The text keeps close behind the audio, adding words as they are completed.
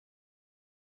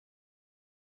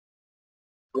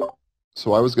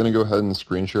So I was going to go ahead and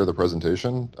screen share the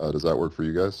presentation. Does that work for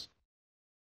you guys?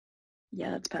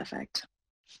 Yeah, that's perfect.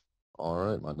 All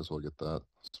right, might as well get that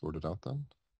sorted out then.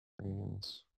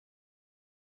 Screens.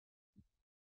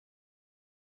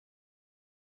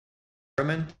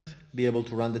 Be able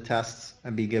to run the tests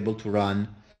and be able to run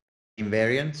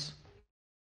invariants.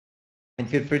 And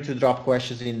feel free to drop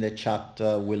questions in the chat.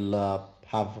 We'll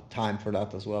have time for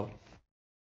that as well.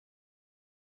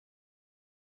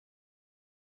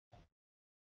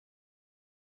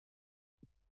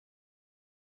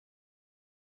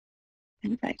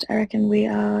 In fact, I reckon we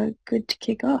are good to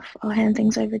kick off. I'll hand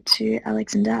things over to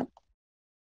Alex and Dap.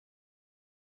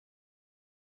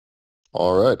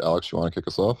 All right, Alex, you want to kick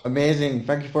us off? Amazing.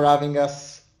 Thank you for having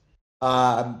us.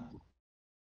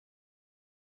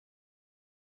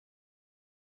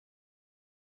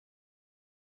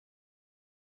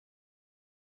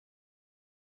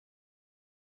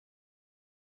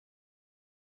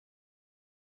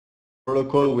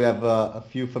 Protocol, we have a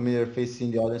few familiar faces in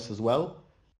the audience as well.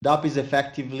 Dap is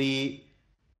effectively,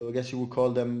 I guess you would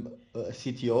call them a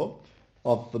CTO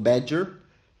of Badger,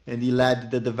 and he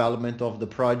led the development of the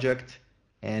project.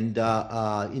 And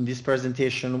in this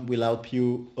presentation, we'll help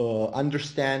you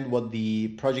understand what the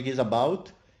project is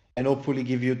about and hopefully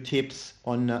give you tips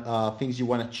on things you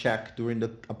want to check during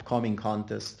the upcoming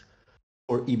contest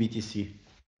for eBTC.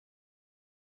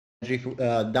 Dap, if you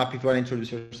want to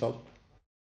introduce yourself.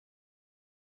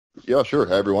 Yeah, sure.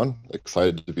 Hey, everyone.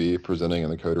 Excited to be presenting in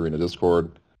the Code4rena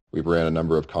Discord. We've ran a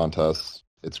number of contests.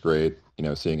 It's great,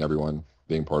 seeing everyone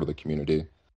being part of the community.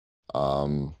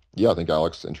 Yeah, I think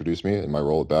Alex introduced me in my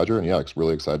role at Badger, and yeah, it's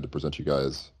really excited to present you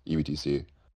guys eBTC.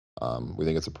 We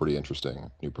think it's a pretty interesting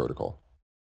new protocol.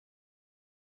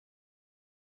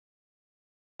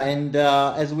 And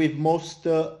as with most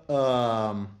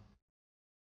I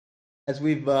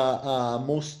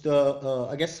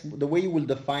guess the way you will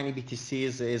define eBTC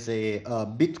is a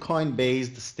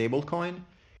Bitcoin-based stablecoin.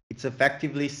 It's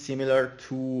effectively similar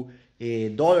to a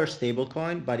dollar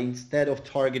stablecoin, but instead of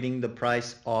targeting the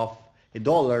price of a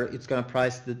dollar, it's going to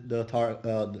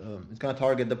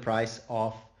target the price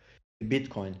of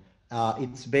Bitcoin.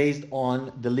 It's based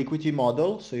on the liquidity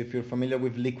model. So if you're familiar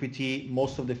with liquidity,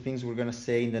 most of the things we're going to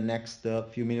say in the next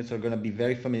few minutes are going to be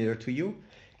very familiar to you.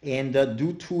 And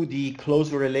due to the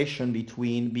close relation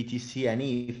between BTC and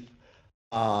ETH,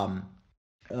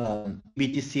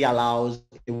 BTC allows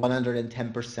a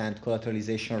 110%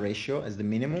 collateralization ratio as the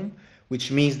minimum, which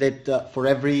means that for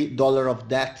every dollar of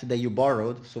debt that you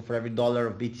borrowed, so for every dollar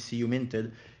of BTC you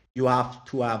minted, you have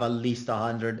to have at least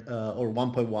 100 or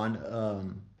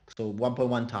 1.1, so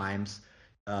 1.1 times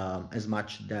as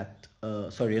much debt,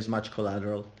 as much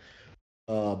collateral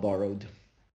borrowed.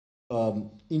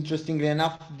 Interestingly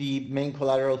enough, the main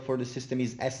collateral for the system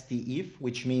is STETH,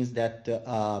 which means that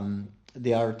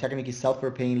they are technically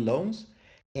self-repaying loans.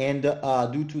 And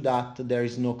due to that, there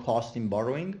is no cost in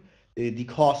borrowing. The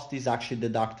cost is actually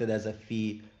deducted as a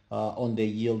fee on the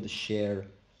yield share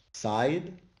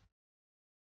side.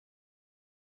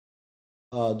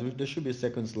 There should be a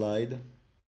second slide.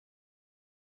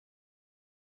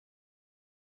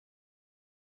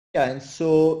 Yeah, and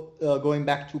so going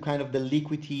back to kind of the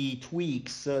liquidity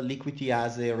tweaks, liquidity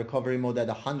has a recovery mode at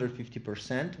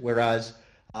 150%, whereas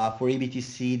for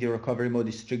eBTC, the recovery mode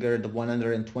is triggered at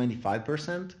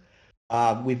 125%.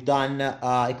 We've done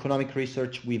economic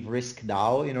research with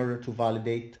RiskDAO in order to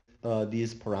validate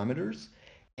these parameters.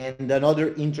 And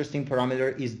another interesting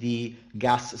parameter is the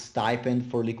gas stipend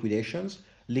for liquidations.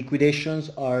 Liquidations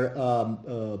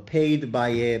are paid by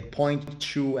a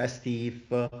 0.2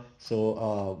 STETH,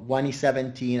 so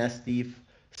 1E17 STETH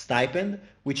stipend,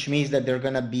 which means that they're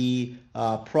going to be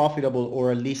profitable,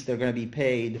 or at least they're going to be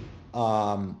paid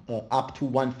up to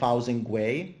 1,000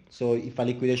 GUI. So if a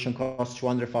liquidation costs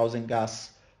 200,000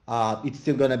 gas, it's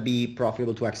still going to be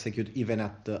profitable to execute even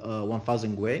at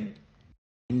 1,000 GUI.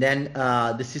 And then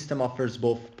the system offers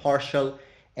both partial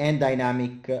and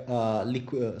dynamic,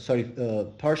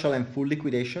 partial and full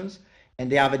liquidations.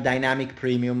 And they have a dynamic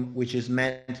premium, which is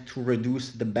meant to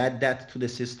reduce the bad debt to the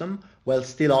system while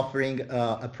still offering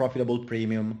a profitable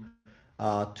premium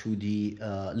to the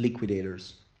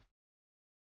liquidators.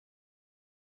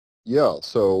 Yeah,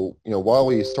 so while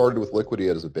we started with Liquidity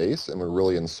as a base and we're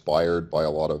really inspired by a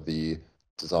lot of the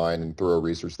design and thorough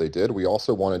research they did, we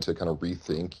also wanted to kind of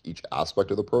rethink each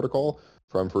aspect of the protocol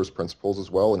from first principles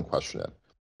as well and question it.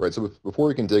 Right, so before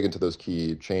we can dig into those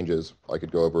key changes, I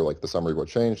could go over like the summary of what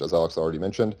changed. As Alex already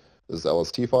mentioned, this is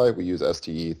LST5. We use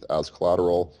STETH as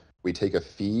collateral. We take a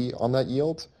fee on that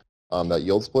yield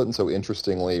split. And so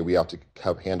interestingly, we have to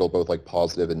handle both like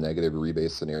positive and negative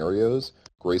rebase scenarios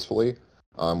gracefully.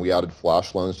 We added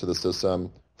flash loans to the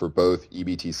system for both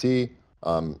eBTC,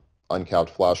 uncapped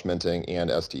flash minting, and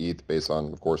STETH based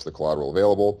on, of course, the collateral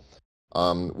available.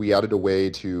 We added a way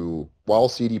to, while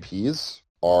CDPs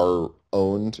are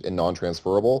owned and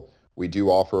non-transferable, we do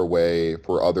offer a way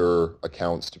for other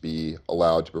accounts to be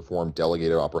allowed to perform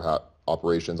delegated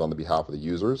operations on the behalf of the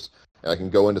users. And I can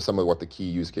go into some of what the key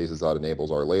use cases that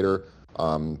enables are later.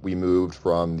 We moved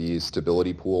from the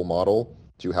stability pool model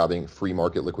to having free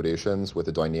market liquidations with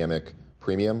a dynamic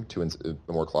premium to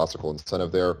a more classical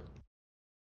incentive there.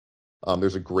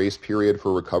 There's a grace period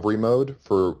for recovery mode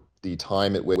for the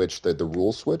time at which the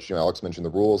rules switch. You know, Alex mentioned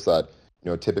the rules that,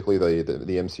 you know, typically the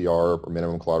MCR or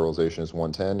minimum collateralization is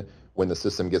 110. When the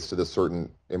system gets to this certain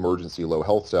emergency low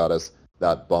health status,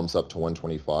 that bumps up to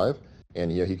 125.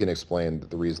 And, you know, he can explain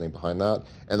the reasoning behind that.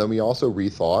 And then we also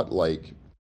rethought, like,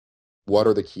 what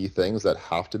are the key things that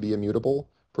have to be immutable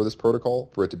for this protocol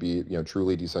for it to be, you know,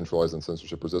 truly decentralized and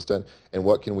censorship resistant, and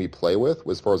what can we play with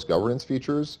as far as governance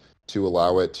features to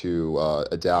allow it to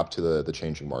adapt to the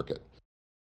changing market.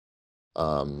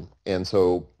 And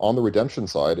so on the redemption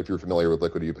side, if you're familiar with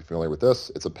Liquidity, you're familiar with this,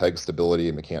 it's a peg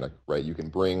stability mechanic, right? You can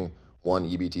bring one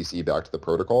eBTC back to the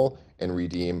protocol and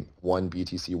redeem one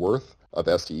BTC worth of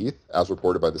STETH as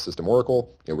reported by the system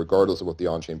oracle, you know, regardless of what the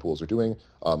on-chain pools are doing,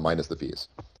 minus the fees,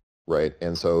 right?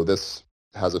 And so this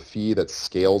has a fee that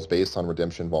scales based on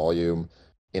redemption volume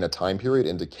in a time period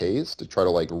and decays to try to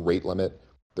like rate limit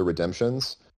the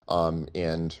redemptions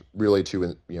and really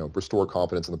to, you know, restore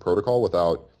confidence in the protocol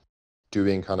without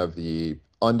doing kind of the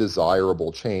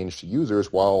undesirable change to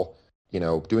users while, you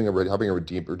know, having a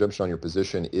redemption on your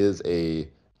position is a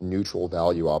neutral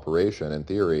value operation in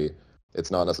theory.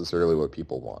 It's not necessarily what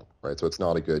people want, right? So it's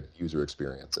not a good user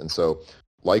experience. And so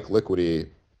like Liquidity,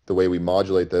 the way we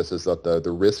modulate this is that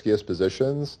the riskiest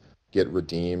positions get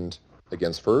redeemed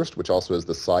against first, which also has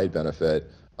the side benefit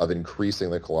of increasing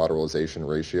the collateralization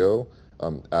ratio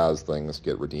as things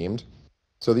get redeemed.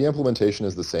 So the implementation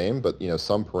is the same, but, you know,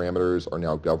 some parameters are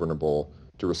now governable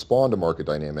to respond to market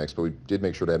dynamics, but we did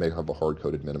make sure to have a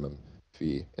hard-coded minimum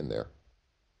fee in there.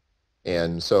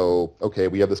 And so, okay,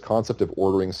 we have this concept of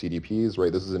ordering CDPs,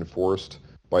 right? This is enforced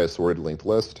by a sorted linked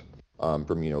list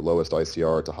from, you know, lowest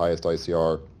ICR to highest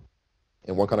ICR.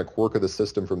 And one kind of quirk of the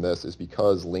system from this is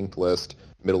because linked list,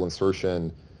 middle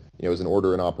insertion, you know, is an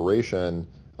order in operation.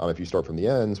 If you start from the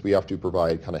ends, we have to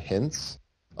provide kind of hints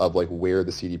of like where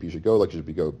the CDP should go, like should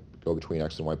we go between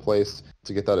X and Y place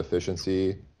to get that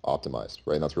efficiency optimized,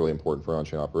 right? And that's really important for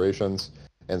on-chain operations.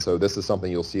 And so this is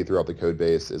something you'll see throughout the code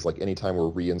base is like anytime we're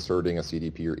reinserting a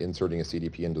CDP or inserting a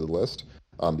CDP into the list,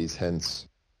 these hints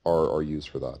are used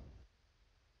for that.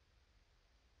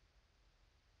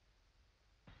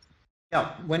 Yeah,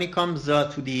 when it comes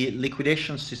to the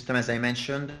liquidation system, as I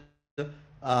mentioned,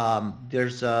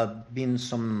 there's been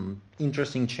some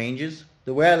interesting changes.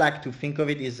 The way I like to think of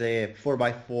it is a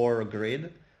 4x4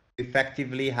 grid. We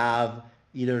effectively have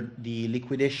either the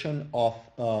liquidation of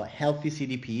healthy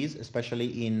CDPs,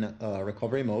 especially in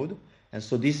recovery mode. And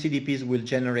so these CDPs will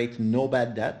generate no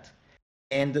bad debt.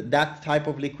 And that type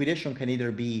of liquidation can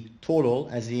either be total,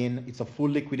 as in it's a full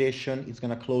liquidation, it's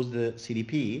going to close the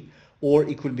CDP, or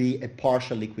it could be a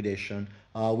partial liquidation,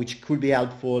 which could be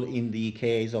helpful in the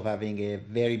case of having a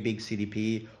very big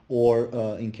CDP or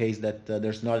in case that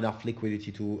there's not enough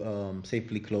liquidity to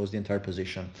safely close the entire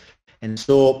position. And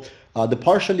so the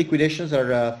partial liquidations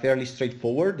are fairly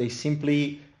straightforward. They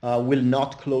simply will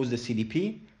not close the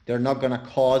CDP. They're not going to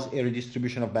cause a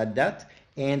redistribution of bad debt.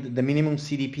 And the minimum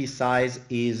CDP size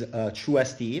is true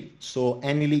STETH. So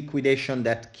any liquidation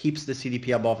that keeps the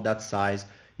CDP above that size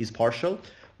is partial,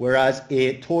 whereas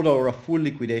a total or a full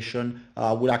liquidation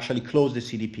will actually close the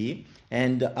CDP.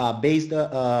 And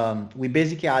we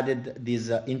basically added this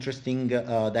interesting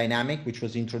dynamic, which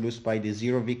was introduced by the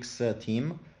ZeroVix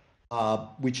team,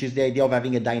 which is the idea of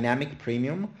having a dynamic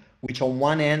premium, which on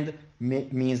one end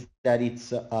means that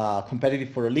it's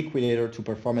competitive for a liquidator to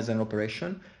perform as an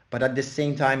operation, but at the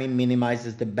same time, it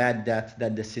minimizes the bad debt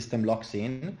that the system locks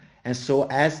in. And so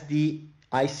as the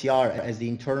ICR, as the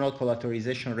internal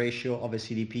collateralization ratio of a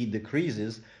CDP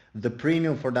decreases, the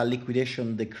premium for that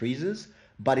liquidation decreases,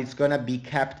 but it's going to be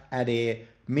kept at a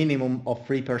minimum of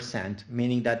 3%,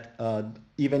 meaning that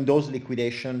even those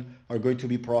liquidations are going to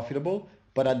be profitable,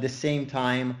 but at the same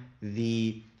time,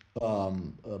 the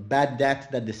bad debt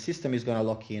that the system is going to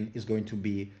lock in is going to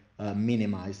be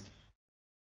minimized.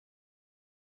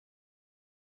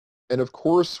 And of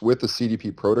course, with the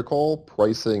CDP protocol,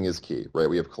 pricing is key, right?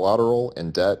 We have collateral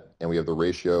and debt, and we have the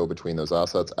ratio between those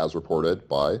assets as reported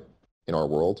by in our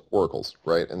world? Oracles,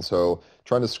 right? And so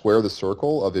trying to square the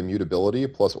circle of immutability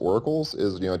plus oracles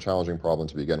is, a challenging problem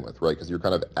to begin with, right? Because you're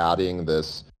kind of adding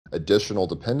this additional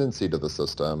dependency to the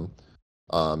system,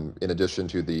 in addition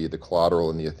to the collateral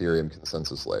in the Ethereum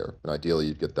consensus layer. And ideally,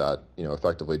 you'd get that,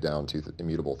 effectively down to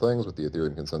immutable things with the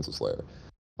Ethereum consensus layer.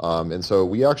 And so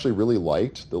we actually really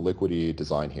liked the Liquidity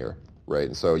design here, right?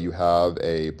 And so you have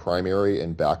a primary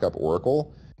and backup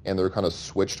oracle, and they're kind of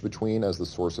switched between as the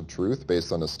source of truth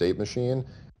based on a state machine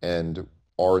and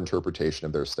our interpretation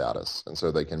of their status. And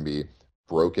so they can be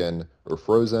broken or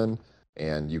frozen,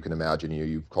 and you can imagine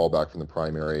you call back from the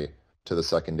primary to the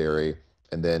secondary,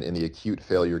 and then in the acute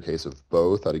failure case of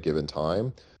both at a given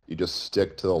time, you just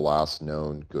stick to the last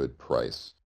known good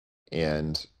price.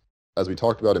 And as we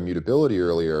talked about immutability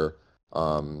earlier,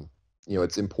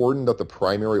 it's important that the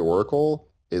primary oracle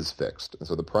is fixed. And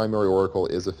so the primary oracle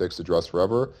is a fixed address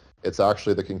forever. It's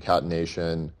actually the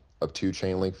concatenation of two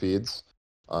Chainlink feeds,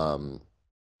 one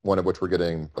of which we're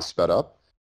getting sped up,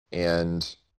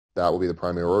 and that will be the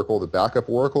primary oracle. The backup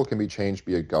oracle can be changed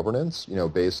via governance,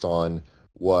 based on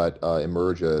what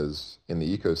emerges in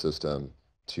the ecosystem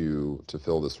to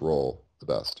fill this role the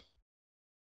best.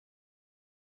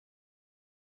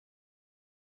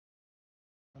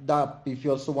 If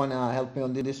you also want to help me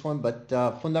on this one, but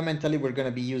fundamentally we're going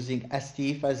to be using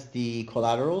STF as the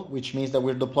collateral, which means that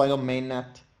we're deploying on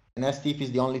mainnet, and STF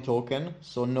is the only token,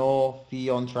 so no fee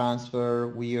on transfer,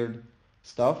 weird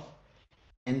stuff.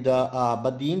 And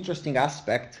but the interesting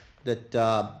aspect that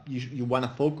you want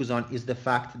to focus on is the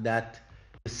fact that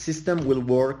the system will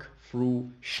work through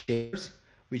shares,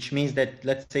 which means that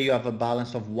let's say you have a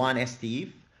balance of one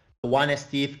STF. One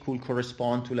STF could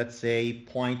correspond to, let's say,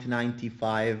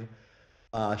 0.95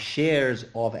 shares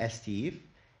of STF.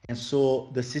 And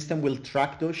so the system will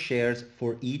track those shares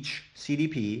for each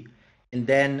CDP. And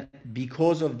then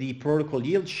because of the protocol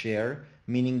yield share,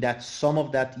 meaning that some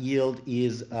of that yield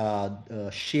is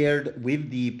shared with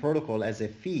the protocol as a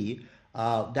fee,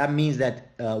 that means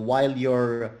that while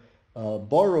your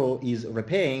borrow is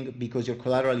repaying because your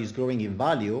collateral is growing in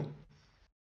value,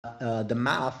 the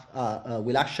math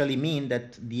will actually mean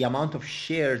that the amount of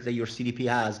shares that your CDP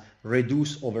has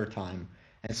reduce over time.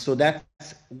 And so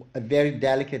that's a very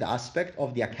delicate aspect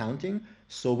of the accounting.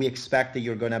 So we expect that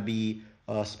you're going to be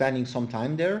spending some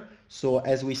time there. So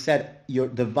as we said,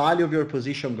 the value of your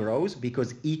position grows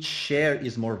because each share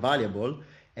is more valuable.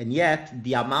 And yet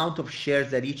the amount of shares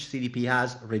that each CDP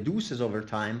has reduces over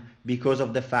time because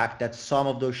of the fact that some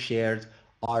of those shares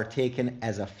are taken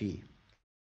as a fee.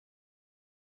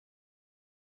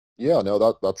 Yeah, no,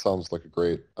 that sounds like a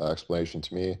great explanation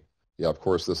to me. Yeah, of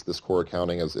course, this core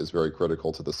accounting is very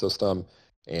critical to the system.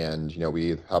 And, we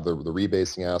have the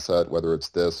rebasing asset, whether it's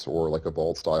this or like a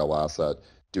vault style asset.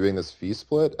 Doing this fee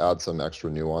split adds some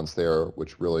extra nuance there,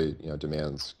 which really,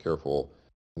 demands careful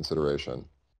consideration.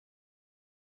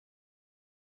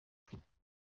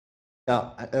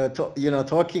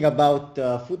 Talking about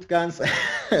foot guns,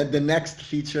 the next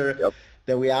feature Yep.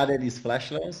 that we added is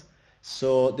flash loans.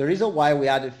 So the reason why we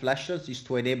added flash loans is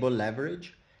to enable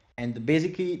leverage. And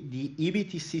basically the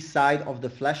eBTC side of the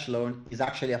flash loan is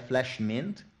actually a flash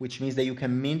mint, which means that you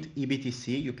can mint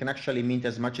eBTC. You can actually mint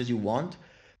as much as you want.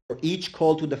 For each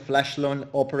call to the flash loan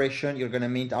operation, you're going to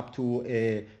mint up to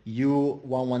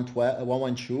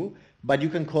U112, but you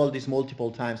can call this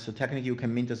multiple times. So technically you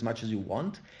can mint as much as you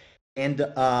want. And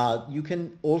you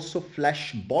can also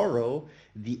flash borrow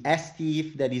the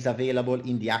STF that is available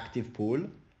in the active pool.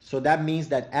 So that means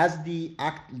that as the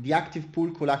active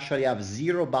pool could actually have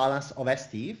zero balance of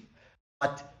STF,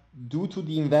 but due to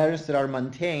the invariants that are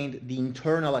maintained, the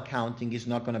internal accounting is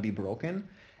not going to be broken.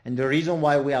 And the reason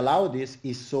why we allow this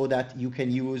is so that you can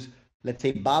use, let's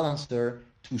say, balancer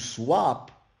to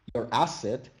swap your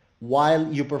asset while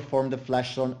you perform the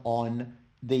flash loan on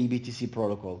the eBTC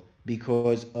protocol.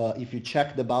 Because if you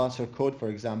check the balancer code, for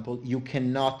example, you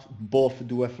cannot both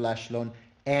do a flash loan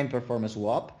and perform a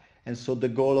swap. And so the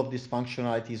goal of this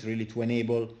functionality is really to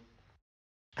enable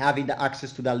having the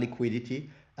access to that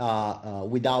liquidity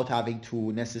without having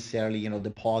to necessarily,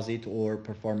 deposit or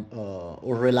perform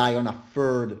or rely on a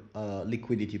third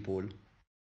liquidity pool.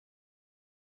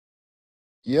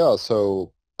 Yeah,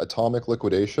 so atomic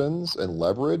liquidations and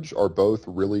leverage are both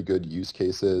really good use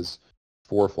cases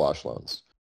for flash loans,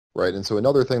 right? And so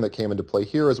another thing that came into play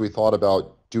here is we thought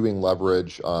about doing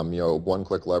leverage,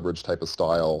 one-click leverage type of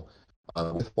style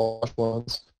with flash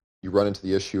loans. You run into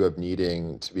the issue of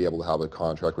needing to be able to have a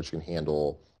contract which can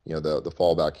handle, the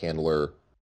fallback handler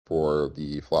for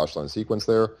the flash loan sequence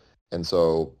there. And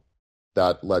so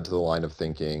that led to the line of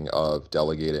thinking of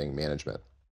delegating management.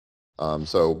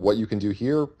 So what you can do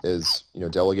here is,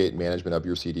 delegate management of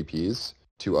your CDPs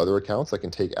to other accounts that can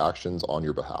take actions on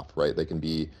your behalf, right? They can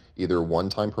be either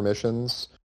one-time permissions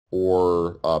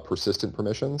or persistent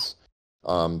permissions.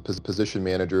 Position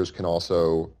managers can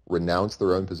also renounce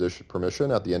their own position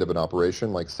permission at the end of an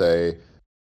operation, like say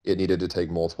it needed to take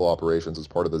multiple operations as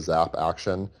part of the ZAP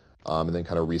action, and then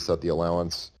kind of reset the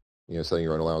allowance, setting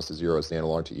your own allowance to 0 as the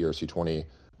analog to ERC20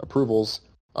 approvals.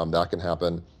 That can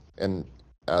happen. And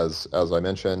as I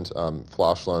mentioned,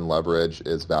 flash loan leverage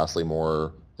is vastly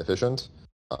more efficient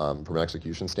from an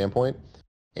execution standpoint.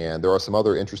 And there are some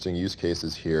other interesting use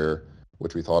cases here,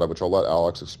 which we thought of, which I'll let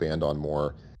Alex expand on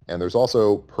more. And there's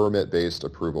also permit-based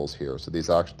approvals here. So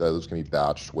those can be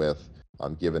batched with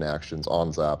given actions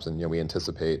on Zaps. And we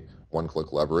anticipate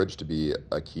one-click leverage to be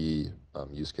a key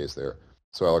use case there.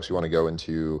 So Alex, you want to go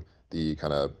into the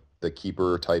kind of the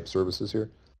keeper type services here?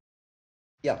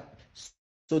 Yeah.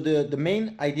 So the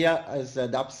main idea, as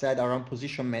Dap said, around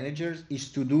position managers is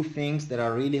to do things that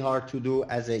are really hard to do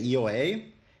as a EOA,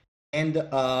 and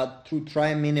to try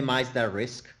and minimize that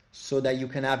risk so that you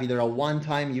can have either a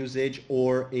one-time usage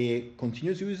or a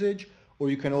continuous usage, or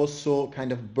you can also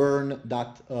kind of burn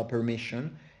that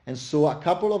permission. And so a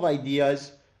couple of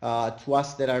ideas to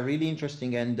us that are really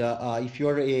interesting, and if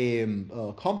you're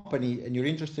a company and you're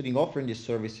interested in offering these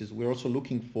services, we're also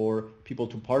looking for people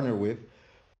to partner with.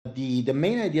 The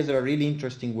main ideas that are really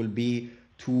interesting will be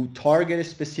to target a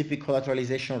specific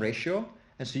collateralization ratio.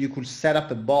 And so you could set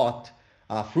up a bot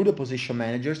through the position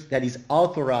managers that is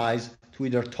authorized to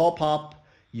either top up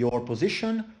your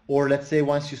position, or let's say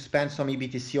once you spend some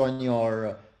eBTC on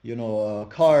your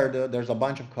card, there's a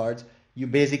bunch of cards, you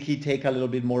basically take a little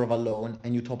bit more of a loan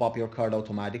and you top up your card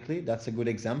automatically. That's a good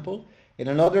example. And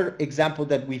another example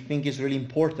that we think is really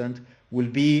important will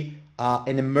be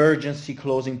an emergency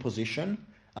closing position.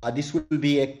 This will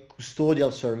be a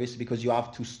custodial service because you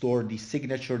have to store the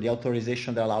signature, the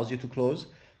authorization that allows you to close.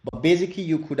 But basically,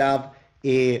 you could have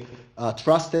a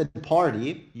trusted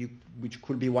party, which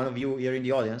could be one of you here in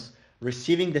the audience,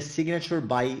 receiving the signature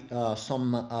by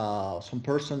some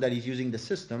person that is using the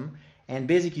system. And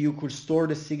basically, you could store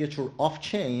the signature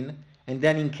off-chain. And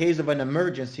then in case of an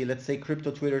emergency, let's say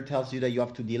crypto Twitter tells you that you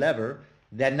have to delever,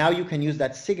 then now you can use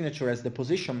that signature as the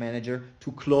position manager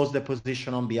to close the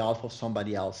position on behalf of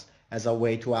somebody else as a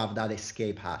way to have that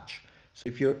escape hatch. So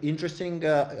if you're interested in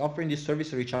offering this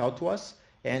service, reach out to us.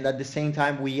 And at the same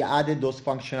time, we added those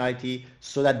functionality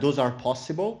so that those are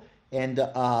possible. And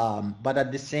but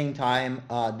at the same time,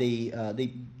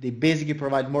 they basically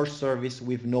provide more service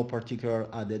with no particular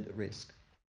added risk.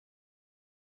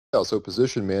 Yeah, so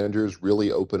position managers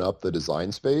really open up the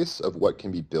design space of what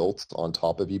can be built on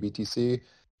top of eBTC,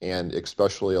 and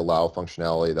especially allow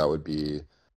functionality that would be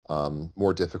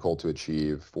more difficult to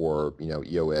achieve for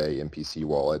EOA and MPC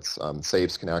wallets.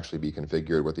 Safes can actually be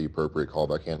configured with the appropriate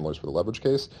callback handlers for the leverage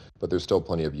case, but there's still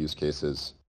plenty of use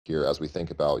cases here as we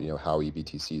think about how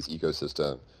eBTC's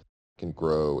ecosystem can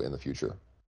grow in the future.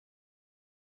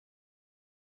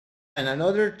 And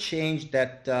another change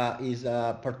that is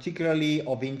particularly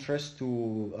of interest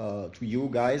to you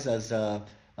guys as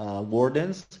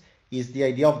wardens is the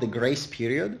idea of the grace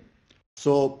period.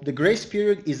 So the grace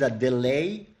period is a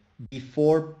delay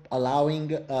before allowing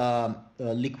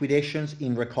liquidations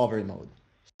in recovery mode.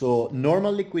 So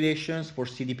normal liquidations for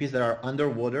CDPs that are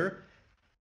underwater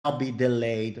cannot be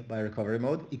delayed by recovery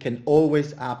mode. It can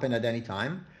always happen at any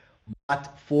time.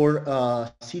 But for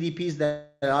CDPs that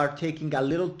are taking a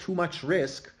little too much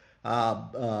risk,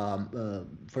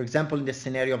 for example, in the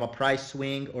scenario of a price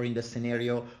swing or in the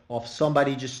scenario of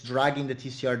somebody just dragging the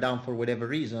TCR down for whatever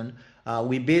reason,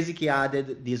 we basically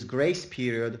added this grace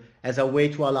period as a way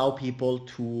to allow people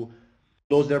to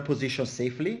close their position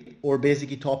safely or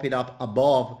basically top it up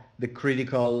above the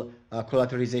critical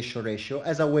collateralization ratio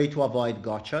as a way to avoid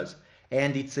gotchas.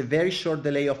 And it's a very short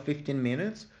delay of 15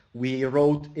 minutes. We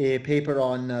wrote a paper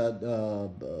on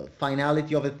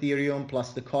finality of Ethereum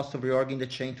plus the cost of reorging the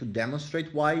chain to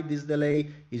demonstrate why this delay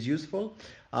is useful.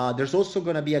 There's also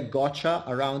going to be a gotcha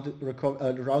around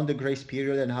the grace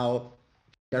period and how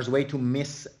there's a way to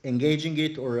miss engaging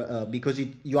it or because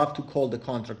you have to call the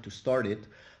contract to start it.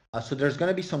 So there's going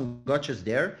to be some gotchas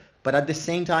there. But at the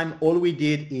same time, all we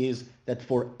did is that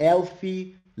for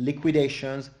healthy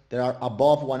liquidations that are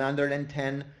above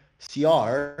 110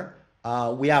 CR,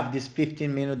 we have this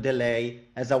 15-minute delay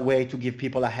as a way to give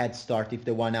people a head start if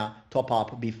they want to top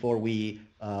up before we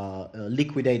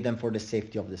liquidate them for the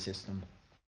safety of the system.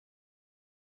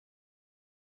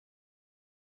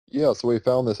 Yeah, so we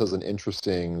found this as an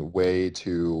interesting way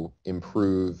to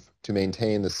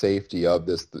maintain the safety of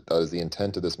this, that is the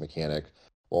intent of this mechanic,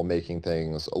 while making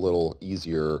things a little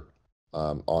easier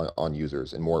on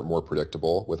users and more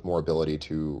predictable with more ability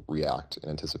to react and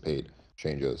anticipate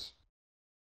changes.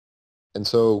 And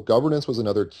so governance was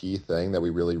another key thing that we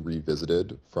really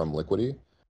revisited from Liquity.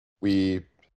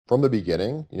 From the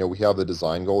beginning, we have the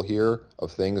design goal here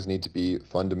of things need to be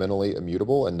fundamentally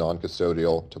immutable and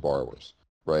non-custodial to borrowers,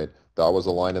 right? That was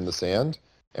a line in the sand,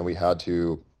 and we had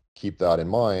to keep that in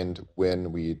mind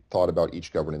when we thought about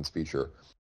each governance feature.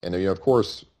 And of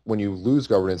course, when you lose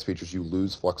governance features, you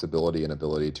lose flexibility and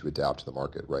ability to adapt to the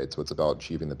market, right? So it's about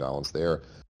achieving the balance there.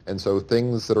 And so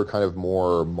things that are kind of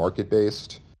more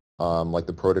market-based, like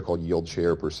the protocol yield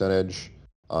share percentage,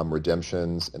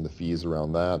 redemptions and the fees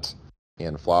around that,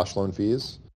 and flash loan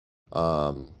fees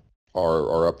are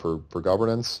up for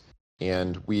governance.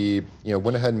 And we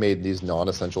went ahead and made these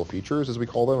non-essential features, as we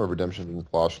call them, of redemption and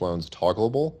flash loans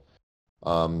toggleable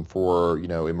for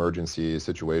emergency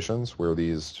situations where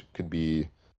these could be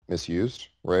misused,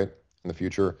 right, in the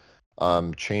future.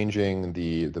 Changing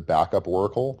the backup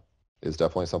oracle is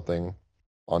definitely something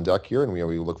on deck here, and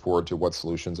we look forward to what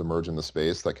solutions emerge in the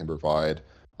space that can provide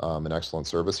an excellent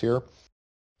service here.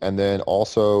 And then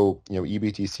also,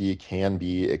 eBTC can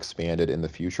be expanded in the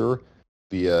future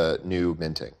via new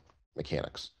minting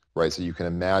mechanics, right? So you can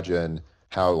imagine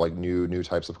how like new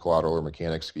types of collateral or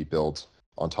mechanics be built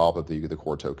on top of the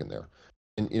core token there.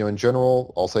 And in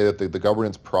general, I'll say that the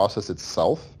governance process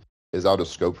itself is out of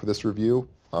scope for this review,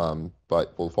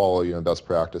 but we'll follow best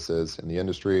practices in the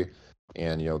industry,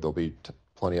 and there'll be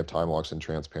plenty of time locks and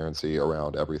transparency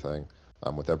around everything,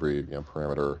 with every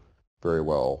parameter very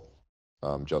well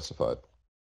justified.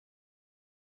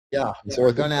 Yeah, so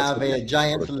we're gonna have a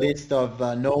giant list of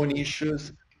known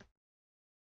issues,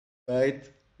 right?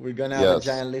 We're gonna have a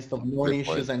giant list of known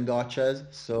issues and gotchas.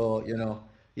 So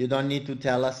you don't need to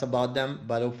tell us about them,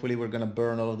 but hopefully we're gonna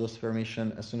burn all of those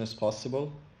permissions as soon as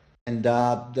possible. And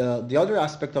the other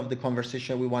aspect of the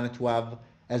conversation we wanted to have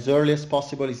as early as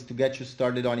possible is to get you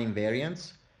started on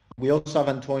invariants. We also have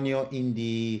Antonio in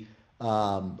the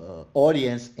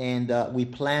audience, and we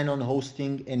plan on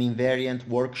hosting an invariant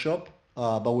workshop,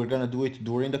 but we're going to do it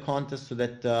during the contest so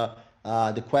that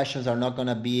the questions are not going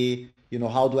to be,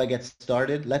 how do I get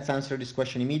started? Let's answer this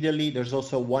question immediately. There's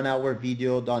also a 1-hour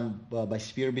video done by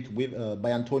Spearbit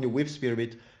by Antonio with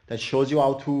Spearbit that shows you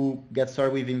how to get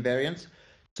started with invariants.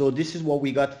 So this is what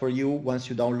we got for you. Once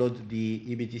you download the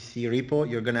eBTC repo,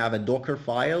 you're going to have a Docker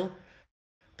file.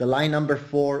 The line number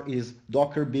 4 is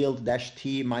docker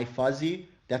build-t myfuzzy.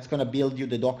 That's going to build you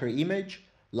the Docker image.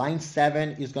 Line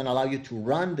 7 is going to allow you to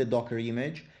run the Docker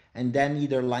image. And then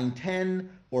either line 10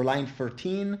 or line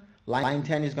 13. Line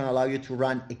 10 is going to allow you to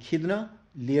run Echidna.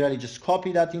 Literally just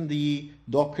copy that in the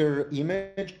Docker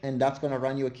image, and that's going to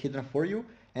run you Echidna for you.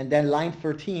 And then line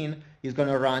 13 is going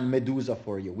to run Medusa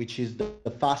for you, which is the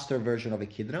faster version of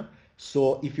Echidna.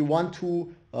 So if you want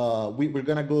to, we're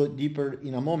going to go deeper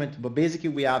in a moment, but basically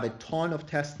we have a ton of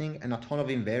testing and a ton of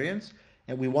invariants,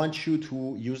 and we want you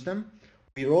to use them.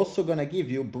 We're also going to give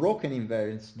you broken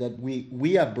invariants that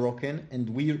we have broken, and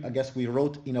I guess we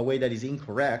wrote in a way that is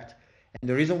incorrect. And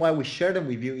the reason why we share them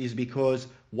with you is because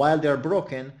while they're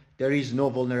broken, there is no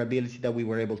vulnerability that we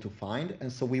were able to find.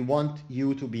 And so we want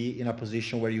you to be in a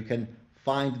position where you can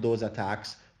find those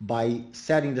attacks by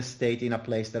setting the state in a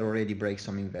place that already breaks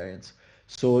some invariants.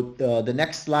 So the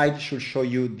next slide should show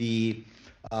you the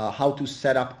how to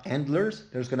set up handlers.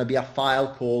 There's going to be a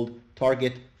file called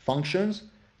target functions.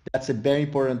 That's a very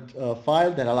important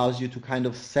file that allows you to kind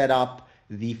of set up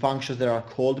the functions that are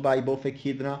called by both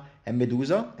Echidna and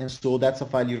Medusa. And so that's a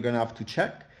file you're going to have to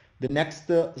check. The next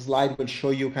slide will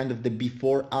show you kind of the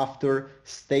before-after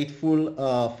stateful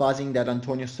fuzzing that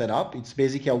Antonio set up. It's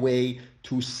basically a way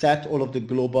to set all of the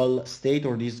global state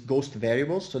or these ghost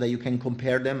variables so that you can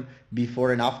compare them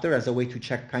before and after as a way to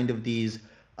check kind of these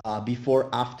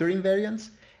before-after invariants.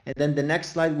 And then the next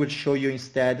slide will show you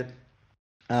instead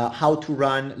how to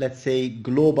run, let's say,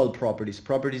 global properties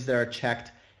that are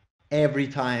checked every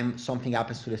time something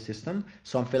happens to the system.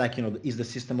 Something like, is the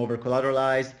system over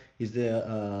collateralized?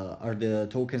 Are the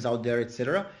tokens out there,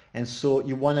 etc. And so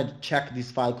you want to check this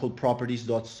file called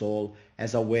properties.sol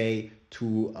as a way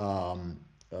to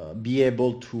be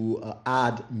able to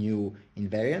add new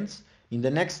invariants. In the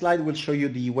next slide, we'll show you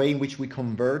the way in which we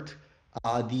convert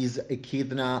these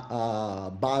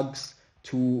Echidna bugs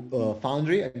to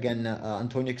Foundry. Again,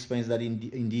 Antonio explains that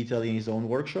in detail in his own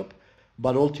workshop.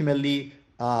 But ultimately,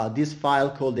 this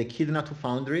file called Echidna to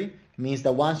Foundry means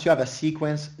that once you have a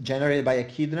sequence generated by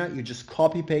Echidna, you just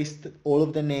copy paste all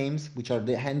of the names, which are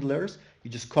the handlers.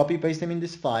 You just copy paste them in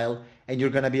this file, and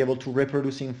you're going to be able to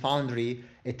reproduce in Foundry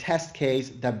a test case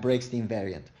that breaks the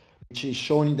invariant, which is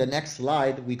shown in the next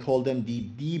slide. We call them the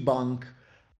debunk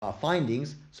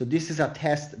findings. So this is a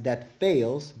test that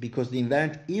fails because the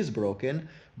invariant is broken,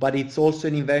 but it's also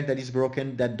an invariant that is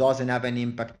broken that doesn't have any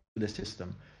impact to the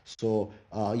system. So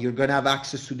you're going to have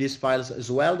access to these files as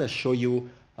well that show you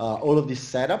all of this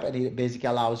setup, and it basically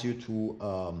allows you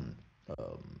to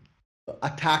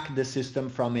attack the system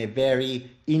from a very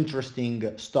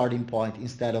interesting starting point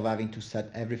instead of having to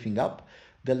set everything up.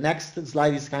 The next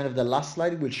slide is kind of the last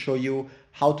slide. It will show you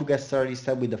how to get started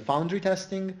instead with the Foundry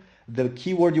testing. The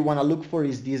keyword you want to look for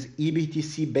is these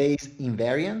eBTC-based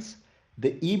invariants.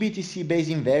 The eBTC-based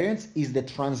invariance is the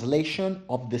translation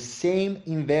of the same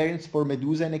invariants for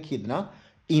Medusa and Echidna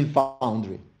in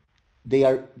Foundry.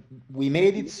 We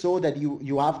made it so that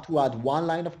you have to add one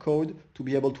line of code to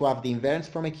be able to have the invariance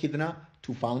from Echidna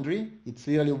to Foundry. It's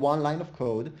literally one line of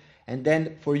code. And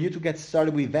then for you to get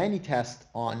started with any test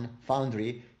on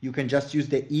Foundry, you can just use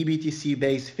the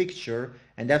eBTC-based fixture,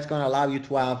 and that's going to allow you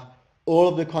to have all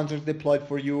of the contracts deployed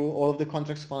for you, all of the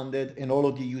contracts funded, and all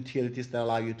of the utilities that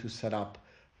allow you to set up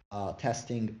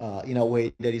testing in a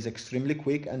way that is extremely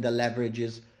quick and that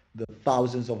leverages the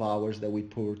thousands of hours that we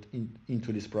put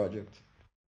into this project.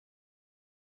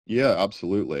 Yeah,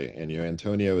 absolutely. And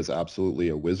Antonio is absolutely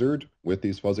a wizard with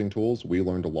these fuzzing tools. We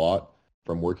learned a lot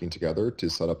from working together to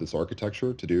set up this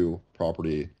architecture to do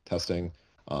property testing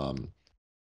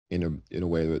in a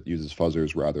way that uses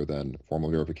fuzzers rather than formal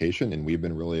verification. And we've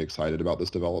been really excited about this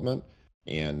development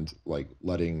and like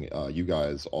letting you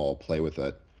guys all play with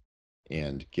it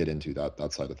and get into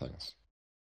that side of things.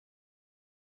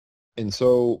 And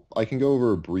so I can go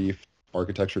over a brief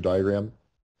architecture diagram.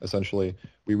 Essentially,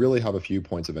 we really have a few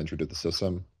points of entry to the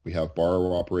system. We have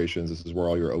borrower operations. This is where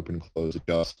all your open, close,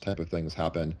 adjust type of things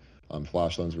happen.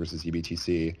 Flash loans versus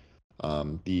eBTC.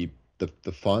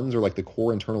 The funds, or like the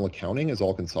core internal accounting, is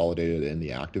all consolidated in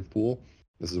the active pool.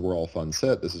 This is where all funds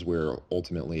sit. This is where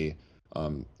ultimately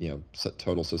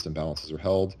total system balances are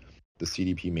held. The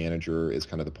CDP manager is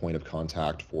kind of the point of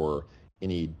contact for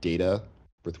any data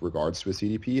with regards to a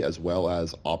CDP, as well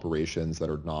as operations that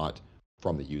are not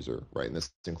from the user, right? And this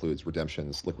includes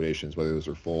redemptions, liquidations, whether those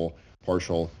are full,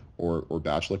 partial, or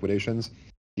batch liquidations.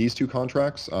 These two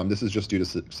contracts, this is just due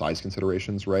to size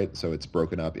considerations, right? So it's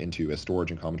broken up into a storage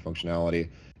and common functionality,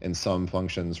 and some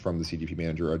functions from the CDP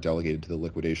manager are delegated to the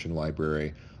liquidation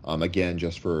library, again,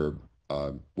 just for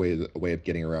a way of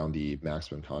getting around the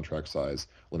maximum contract size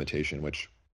limitation,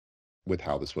 with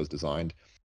how this was designed.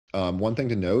 One thing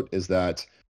to note is that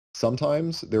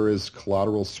sometimes there is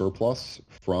collateral surplus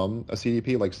from a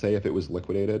CDP, like say if it was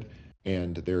liquidated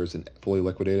and there's an fully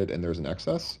liquidated and there's an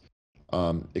excess,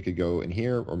 it could go in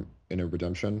here or in a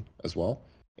redemption as well.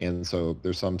 And so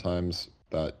there's sometimes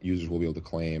that users will be able to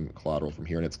claim collateral from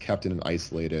here, and it's kept in an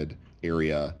isolated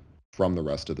area from the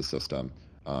rest of the system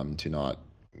to not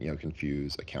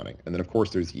confuse accounting. And then of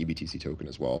course there's the eBTC token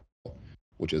as well,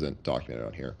 which isn't documented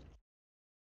on here.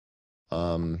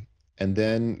 And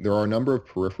then there are a number of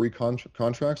periphery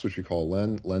contracts, which we call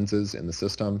lenses in the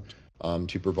system,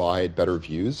 to provide better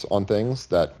views on things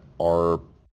that are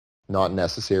not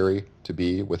necessary to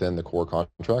be within the core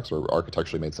contracts, or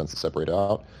architecturally made sense to separate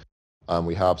out.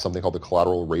 We have something called the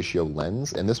collateral ratio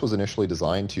lens, and this was initially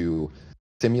designed to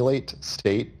simulate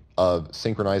state of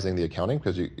synchronizing the accounting,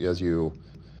 because as you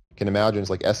can imagine, it's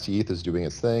like STETH is doing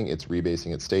its thing, it's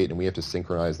rebasing its state, and we have to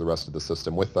synchronize the rest of the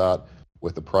system with that,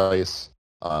 with the price,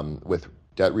 with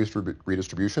debt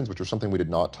redistributions, which are something we did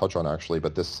not touch on actually,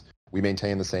 but we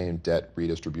maintain the same debt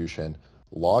redistribution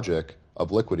logic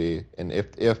of Liquidity, and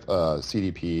if a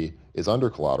CDP is under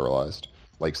collateralized,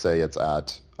 like say it's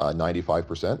at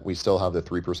 95%, we still have the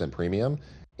 3% premium,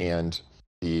 and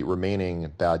the remaining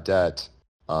bad debt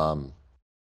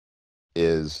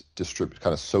is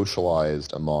kind of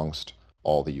socialized amongst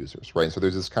all the users, right? And so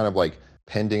there's this kind of like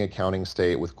pending accounting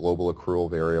state with global accrual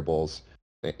variables,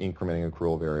 incrementing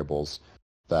accrual variables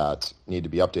that need to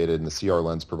be updated, and the CR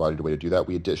lens provided a way to do that.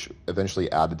 We eventually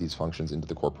added these functions into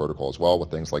the core protocol as well, with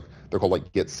things like, they're called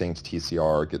like get synced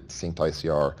TCR, get synced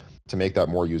ICR, to make that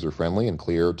more user-friendly and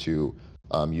clear to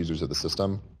users of the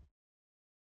system.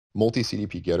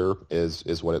 Multi-CDP getter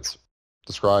is what it's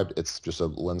described. It's just a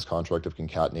lens contract of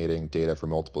concatenating data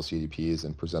from multiple CDPs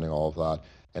and presenting all of that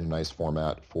in a nice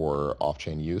format for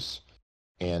off-chain use.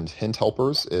 And hint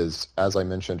helpers is, as I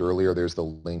mentioned earlier, there's the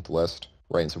linked list,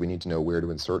 right? And so we need to know where to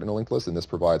insert in a linked list, and this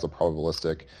provides a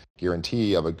probabilistic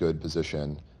guarantee of a good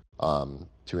position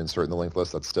to insert in the linked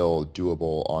list that's still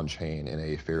doable on-chain in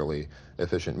a fairly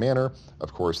efficient manner.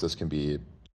 Of course, this can be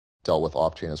dealt with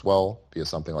off-chain as well via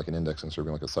something like an indexing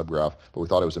serving like a subgraph, but we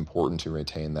thought it was important to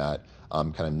retain that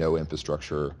kind of no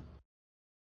infrastructure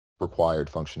required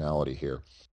functionality here.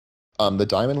 The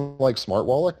Diamond-like smart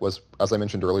wallet was, as I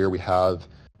mentioned earlier, we have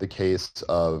the case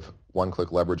of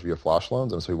one-click leverage via flash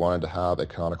loans, and so we wanted to have a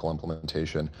canonical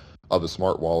implementation of a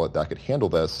smart wallet that could handle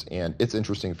this. And its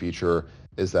interesting feature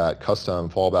is that custom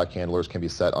fallback handlers can be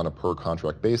set on a per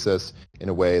contract basis in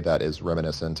a way that is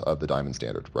reminiscent of the Diamond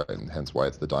standard, right? And hence why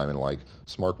it's the Diamond-like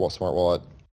smart wallet.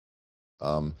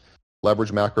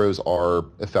 Leverage macros are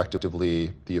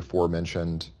effectively the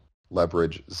aforementioned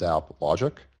leverage zap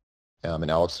logic,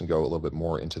 and Alex can go a little bit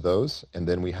more into those. And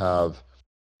then we have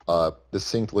the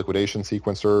synced liquidation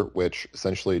sequencer, which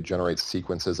essentially generates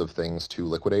sequences of things to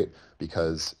liquidate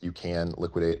because you can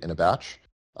liquidate in a batch.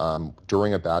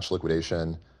 During a batch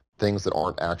liquidation, things that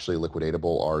aren't actually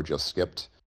liquidatable are just skipped.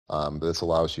 But this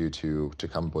allows you to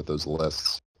come up with those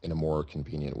lists in a more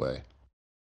convenient way.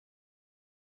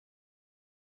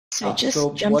 So just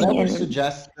so jumping what I would in.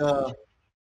 suggest.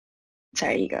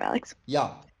 Sorry, you go, Alex.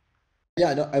 Yeah.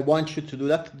 Yeah, no, I want you to do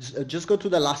that. Just go to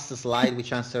the last slide,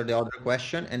 which answered the other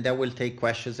question, and then we'll take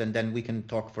questions, and then we can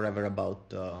talk forever about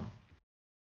the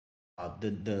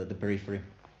periphery.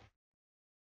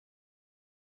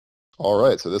 All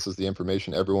right, so this is the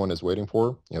information everyone is waiting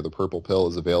for. The purple pill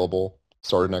is available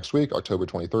starting next week, October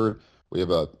 23rd. We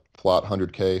have a flat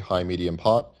 100K high medium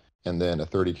pot, and then a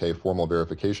 30K formal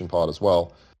verification pot as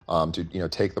well, to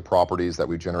take the properties that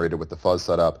we generated with the fuzz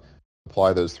setup,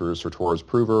 apply those through Sartori's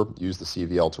prover, use the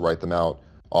CVL to write them out,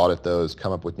 audit those,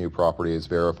 come up with new properties,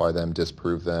 verify them,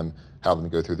 disprove them, have them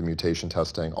go through the mutation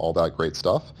testing, all that great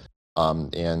stuff.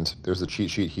 And there's a cheat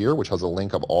sheet here, which has a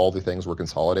link of all the things we're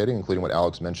consolidating, including what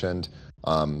Alex mentioned,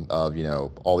 of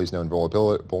all these known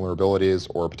vulnerabilities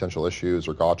or potential issues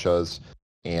or gotchas,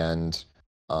 and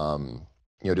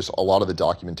just a lot of the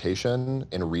documentation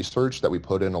and research that we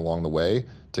put in along the way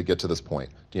to get to this point,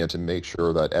 to make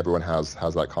sure that everyone has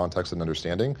that context and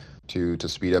understanding to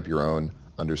speed up your own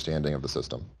understanding of the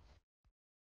system.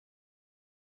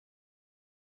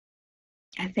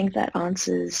 I think that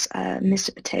answers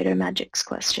Mr. Potato Magic's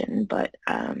question, but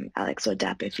Alex or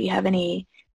Dap, if you have any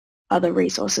other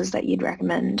resources that you'd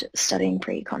recommend studying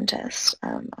pre-contest,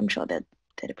 I'm sure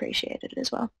they'd appreciate it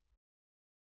as well.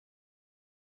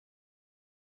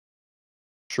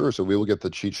 Sure, so we will get the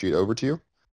cheat sheet over to you,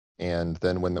 and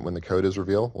then when the code is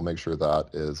revealed, we'll make sure that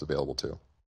is available too.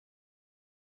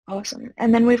 Awesome.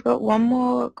 And then we've got one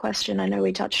more question. I know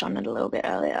we touched on it a little bit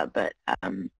earlier, but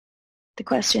the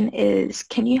question is,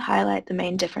 can you highlight the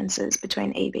main differences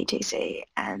between eBTC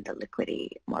and the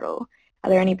Liquidity model? Are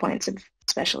there any points of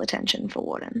special attention for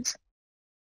wardens?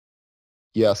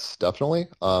 Yes, definitely.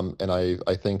 And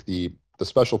I think the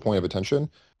special point of attention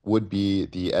would be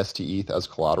the STETH as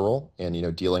collateral,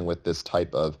 and dealing with this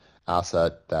type of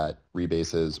asset that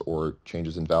rebases or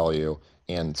changes in value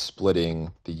and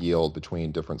splitting the yield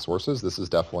between different sources. This is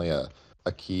definitely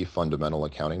a key fundamental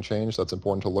accounting change that's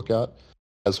important to look at.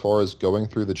 As far as going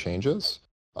through the changes,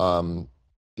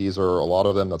 these are a lot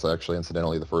of them. That's actually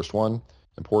incidentally the first one.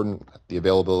 Important, the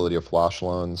availability of flash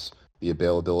loans, the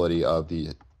availability of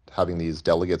having these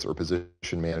delegates or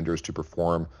position managers to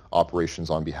perform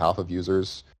operations on behalf of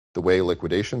users, the way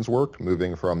liquidations work,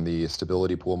 moving from the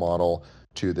stability pool model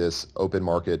to this open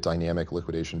market dynamic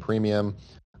liquidation premium,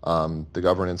 the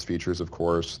governance features, of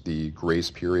course, the grace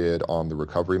period on the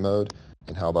recovery mode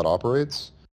and how that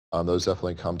operates. Those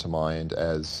definitely come to mind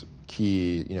as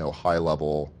key,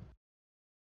 high-level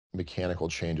mechanical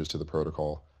changes to the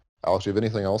protocol. Alex, do you have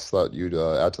anything else that you'd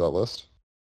add to that list?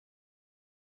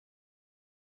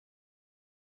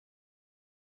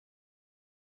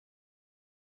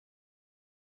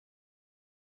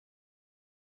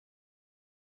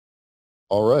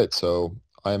 All right, so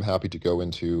I am happy to go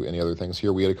into any other things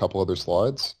here. We had a couple other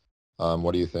slides.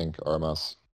 What do you think,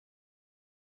 RMS?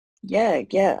 Yeah.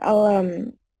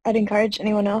 I'd encourage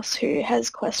anyone else who has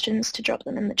questions to drop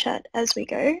them in the chat as we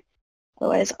go.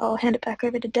 Otherwise, I'll hand it back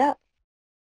over to Dap.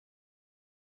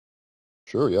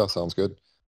 Sure, yeah, sounds good.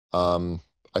 I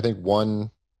think one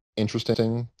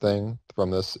interesting thing from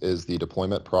this is the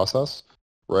deployment process,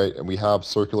 right? And we have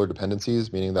circular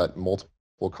dependencies, meaning that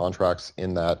multiple contracts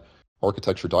in that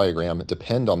architecture diagram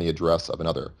depend on the address of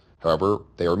another. However,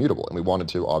 they are mutable, and we wanted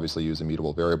to obviously use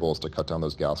immutable variables to cut down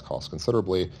those gas costs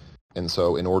considerably. And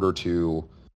so in order to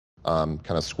kind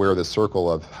of square this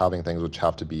circle of having things which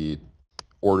have to be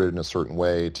ordered in a certain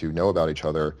way to know about each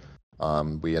other,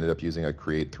 we ended up using a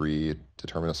create3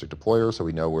 deterministic deployer, so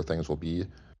we know where things will be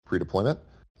pre-deployment.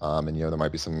 And there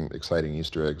might be some exciting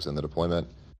Easter eggs in the deployment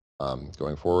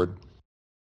going forward.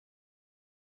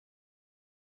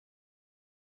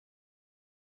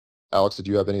 Alex, did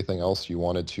you have anything else you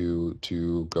wanted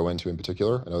to go into in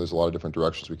particular? I know there's a lot of different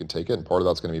directions we can take it, and part of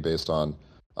that's going to be based on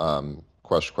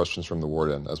questions from the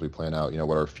warden as we plan out,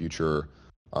 what our future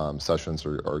sessions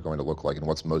are going to look like and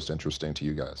what's most interesting to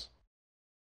you guys.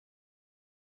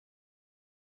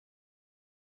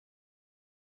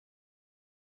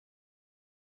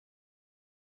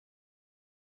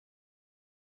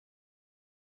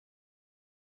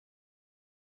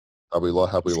 Have we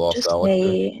lost Just Alex there?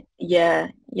 me. Yeah,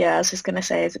 I was just gonna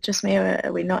say, is it just me or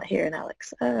are we not hearing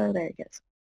Alex? Oh, there he goes.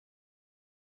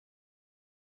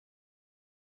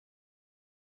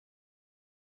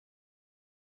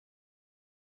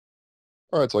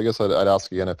 All right, so I guess I'd ask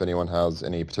again if anyone has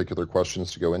any particular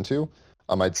questions to go into.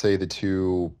 I'd say the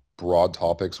two broad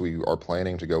topics we are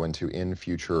planning to go into in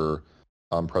future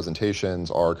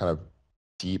presentations are kind of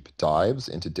deep dives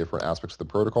into different aspects of the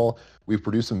protocol. We've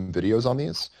produced some videos on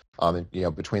these, and,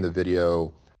 between the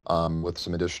video with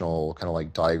some additional kind of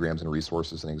like diagrams and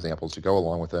resources and examples to go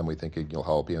along with them, we think it'll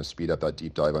help speed up that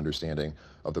deep dive understanding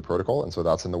of the protocol, and so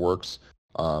that's in the works.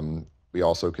 We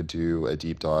also could do a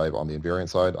deep dive on the invariant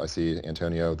side. I see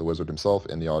Antonio, the wizard himself,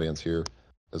 in the audience here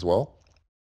as well.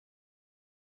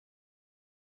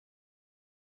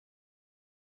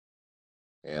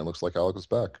 And looks like Alex is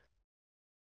back.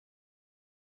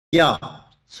 Yeah.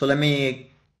 So can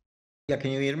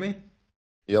you hear me?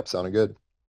 Yep, sounding good.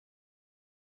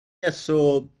 Yeah.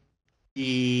 So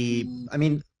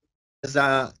as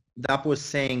Dap was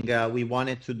saying, we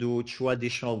wanted to do 2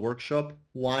 additional workshops.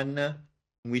 One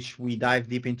in which we dive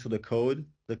deep into the code.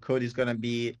 The code is going to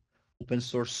be open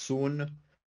source soon.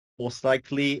 Most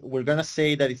likely, we're going to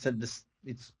say that it's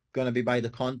going to be by the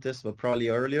contest, but probably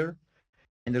earlier.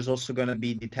 And there's also going to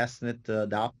be the testnet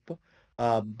DApp.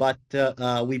 But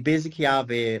we basically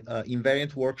have a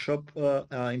invariant workshop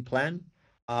in plan.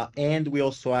 And we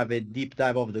also have a deep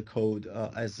dive of the code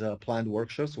as planned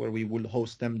workshops where we will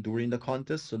host them during the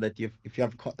contest so that if you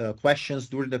have questions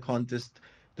during the contest,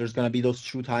 there's going to be those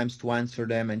 2 times to answer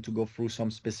them and to go through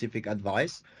some specific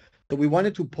advice. So we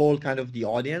wanted to poll kind of the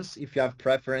audience if you have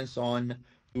preference on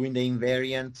doing the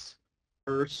invariants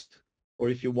first, or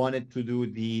if you wanted to do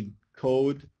the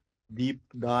code deep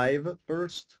dive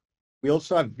first. We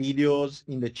also have videos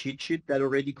in the cheat sheet that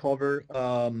already cover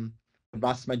the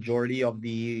vast majority of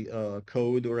the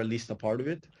code, or at least a part of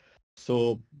it.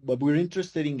 So, but we're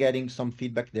interested in getting some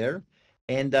feedback there.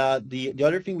 And the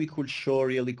other thing we could show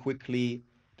really quickly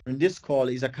during this call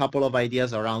is a couple of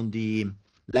ideas around the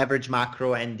leverage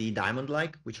macro and the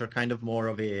diamond-like, which are kind of more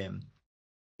of a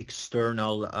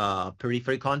external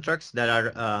periphery contracts that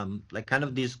are like kind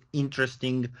of these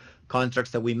interesting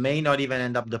contracts that we may not even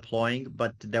end up deploying,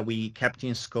 but that we kept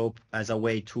in scope as a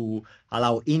way to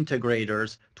allow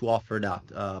integrators to offer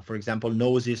that. For example,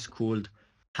 Gnosis could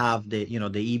have the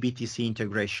eBTC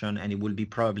integration, and it will be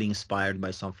probably inspired by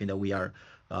something that we are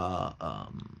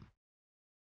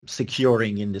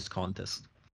securing in this contest.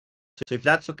 So if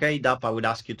that's okay, Dap, I would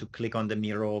ask you to click on the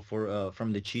Miro for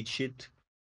from the cheat sheet.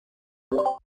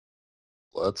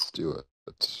 Let's do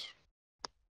it.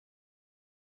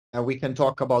 And we can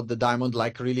talk about the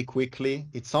diamond-like really quickly.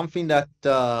 It's something that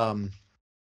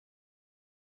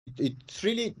it's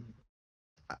really,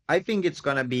 I think it's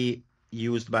going to be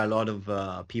used by a lot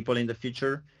of people in the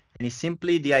future. And it's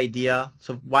simply the idea.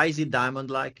 So why is it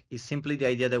diamond-like? It's simply the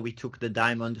idea that we took the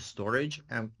diamond storage,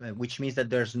 which means that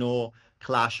there's no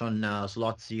clash on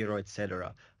slot 0,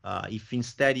 etc. If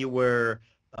instead you were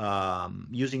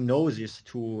using Gnosis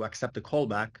to accept a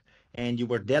callback, and you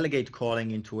were delegate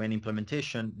calling into an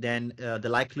implementation, then the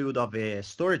likelihood of a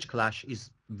storage clash is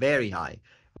very high.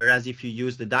 Whereas if you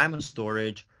use the diamond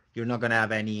storage, you're not going to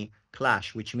have any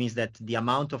clash, which means that the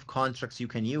amount of contracts you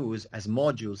can use as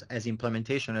modules, as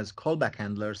implementation, as callback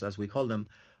handlers, as we call them,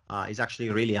 is actually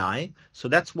really high. So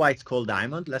that's why it's called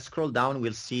diamond. Let's scroll down.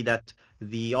 We'll see that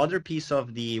the other piece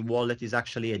of the wallet is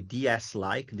actually a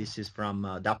DS-like. This is from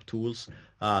DApp Tools.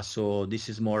 So this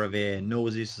is more of a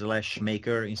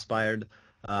Gnosis/Maker inspired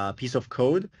piece of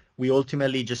code. We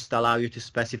ultimately just allow you to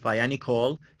specify any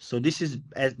call. So this is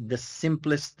the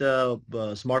simplest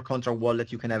smart contract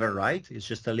wallet you can ever write. It's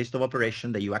just a list of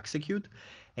operations that you execute.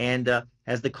 And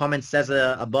as the comment says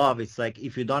above, it's like,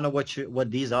 if you don't know what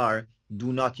these are,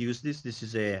 do not use this. This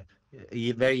is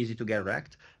very easy to get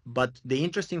wrecked. But the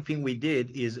interesting thing we did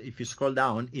is, if you scroll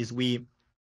down, is we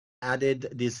added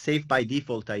this safe by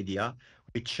default idea,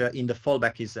 which in the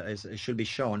fallback should be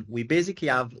shown. We basically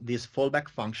have this fallback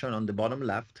function on the bottom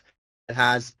left that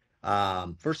has,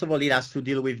 first of all, it has to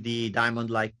deal with the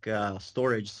diamond-like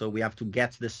storage. So we have to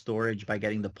get the storage by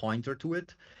getting the pointer to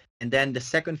it. And then the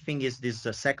second thing is this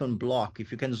second block.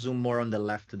 If you can zoom more on the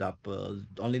left,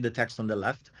 only the text on the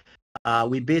left.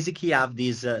 We basically have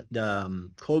this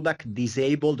the callback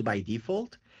disabled by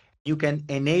default. You can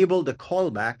enable the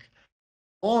callback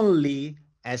only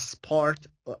as part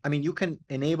I mean, you can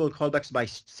enable callbacks by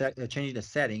changing the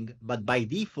setting, but by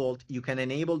default, you can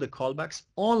enable the callbacks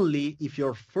only if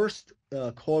your first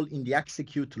call in the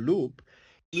execute loop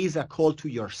is a call to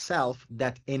yourself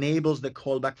that enables the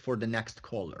callback for the next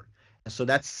caller. And so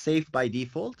that's safe by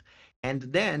default. And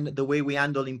then the way we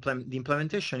handle the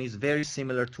implementation is very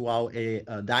similar to how a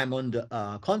Diamond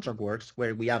contract works,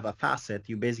 where we have a facet.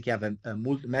 You basically have a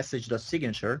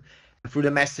message.signature. Through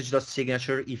the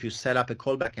message.signature, if you set up a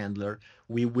callback handler,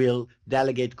 we will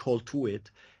delegate call to it,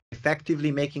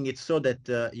 effectively making it so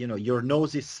that your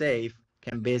nose is safe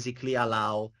can basically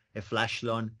allow a flash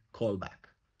loan callback.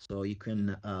 So you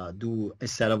can do a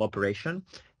set of operation.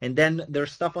 And then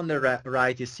there's stuff on the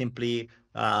right is simply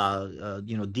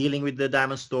dealing with the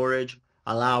diamond storage,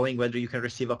 allowing whether you can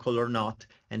receive a call or not,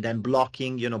 and then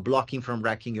blocking from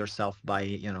wrecking yourself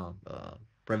by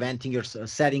preventing your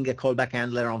setting a callback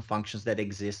handler on functions that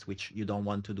exist, which you don't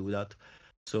want to do that.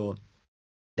 So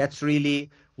that's really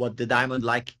what the diamond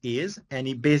like is, and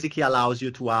it basically allows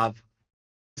you to have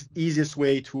the easiest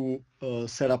way to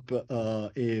set up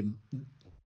a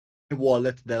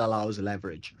wallet that allows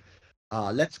leverage.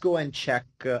 Let's go and check.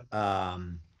 I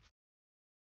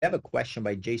have a question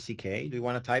by JCK. Do you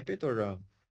want to type it or?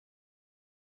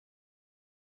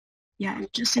 Yeah, I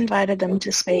just invited them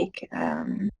to speak,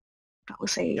 but we'll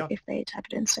see if they type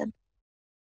it instead.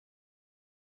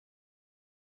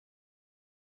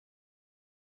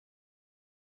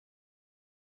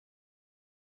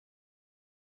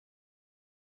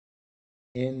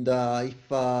 And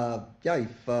if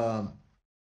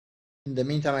in the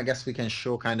meantime, I guess we can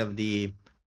show kind of the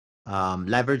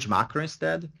leverage macro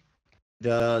instead.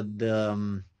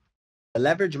 The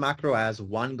leverage macro has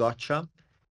one gotcha,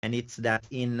 and it's that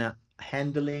in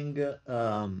handling,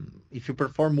 if you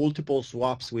perform multiple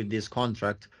swaps with this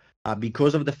contract,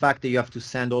 because of the fact that you have to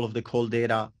send all of the call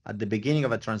data at the beginning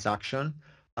of a transaction,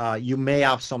 you may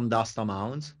have some dust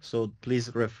amounts. So please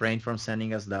refrain from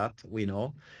sending us that, we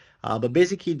know. But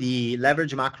basically, the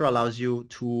leverage macro allows you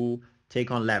to take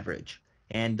on leverage.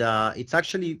 And it's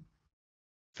actually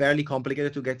fairly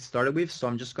complicated to get started with. So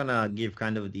I'm just going to give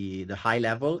kind of the high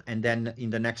level. And then in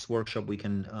the next workshop, we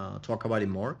can talk about it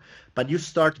more. But you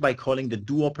start by calling the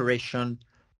do operation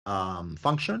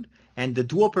function. And the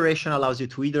do operation allows you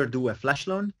to either do a flash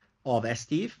loan of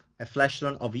STIF, a flash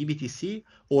loan of eBTC,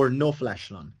 or no flash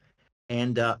loan.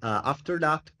 And after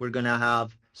that, we're going to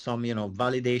have some,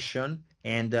 validation,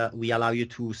 and we allow you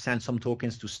to send some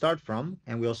tokens to start from.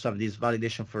 And we also have this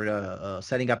validation for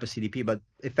setting up a CDP, but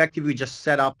effectively we just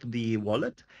set up the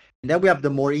wallet. And then we have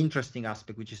the more interesting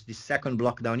aspect, which is the second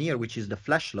block down here, which is the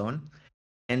flash loan.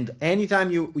 And anytime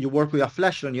you work with a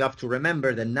flash loan, you have to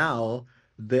remember that now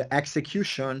the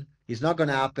execution is not going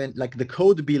to happen, like the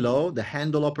code below, the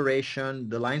handle operation,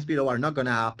 the lines below are not going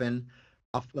to happen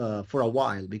for a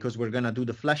while, because we're going to do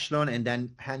the flash loan and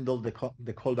then handle the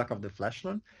callback of the flash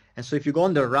loan. And so if you go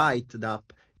on the right,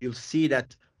 you'll see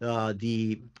that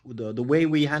the way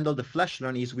we handle the flash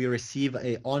loan is we receive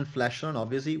a on flash loan,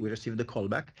 obviously, we receive the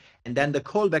callback, and then the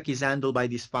callback is handled by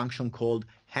this function called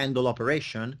handle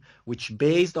operation, which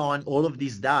based on all of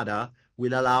this data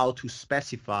will allow to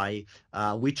specify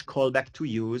which callback to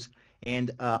use.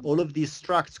 And all of these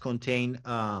structs contain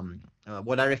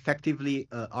what are effectively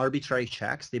arbitrary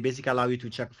checks. They basically allow you to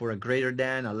check for a greater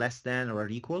than, a less than, or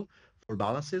an equal for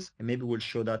balances. And maybe we'll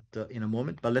show that in a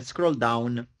moment. But let's scroll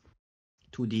down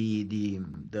to the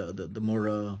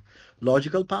more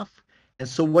logical path. And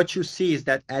so what you see is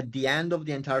that at the end of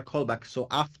the entire callback, so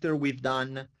after we've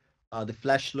done the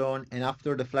flash loan and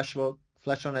after the flash loan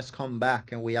has come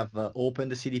back and we have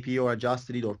opened the CDP or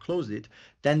adjusted it or closed it,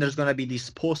 then there's going to be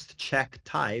these post check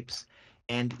types.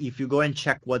 And if you go and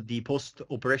check what the post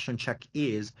operation check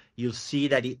is, you'll see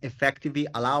that it effectively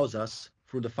allows us,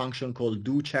 through the function called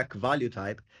do check value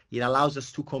type, it allows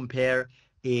us to compare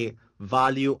a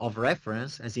value of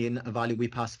reference, as in a value we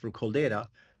pass through call data,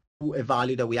 to a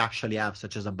value that we actually have,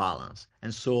 such as a balance.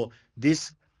 And so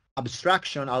this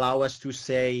abstraction allows us to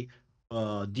say,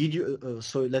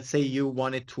 so let's say you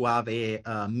wanted to have a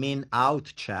min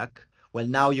out check. Well,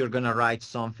 now you're going to write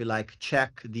something like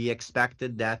check the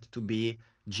expected debt to be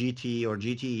GT or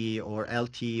GTE or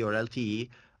LT or LTE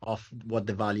of what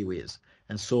the value is.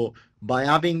 And so by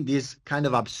having this kind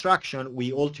of abstraction,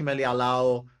 we ultimately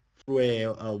allow through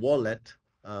a wallet,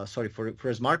 for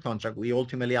a smart contract, we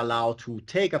ultimately allow to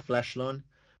take a flash loan,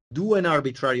 do an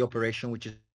arbitrary operation, which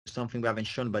is something we haven't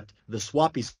shown, but the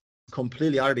swap is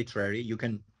completely arbitrary. You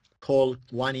can call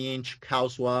 1 inch, cow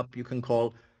swap, you can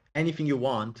call anything you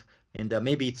want. And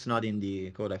maybe it's not in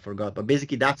the code, I forgot, but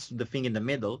basically that's the thing in the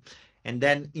middle. And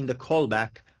then in the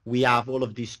callback, we have all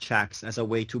of these checks as a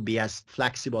way to be as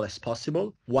flexible as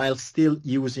possible while still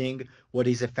using what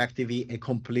is effectively a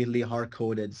completely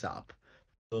hard-coded ZAP.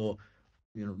 So,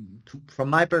 from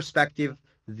my perspective,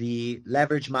 the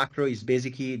leverage macro is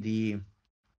basically the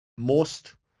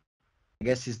most, I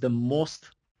guess, is the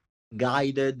most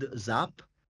guided ZAP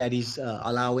that is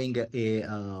allowing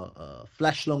a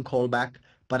flash loan callback,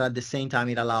 but at the same time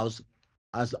it allows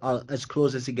as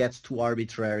close as it gets to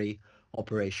arbitrary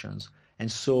operations.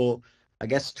 And so I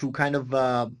guess to kind of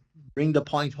bring the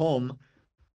point home,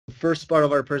 the first part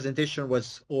of our presentation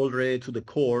was already to the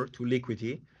core, to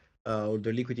liquidity, or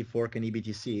the liquidity fork and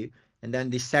eBTC. And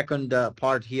then the second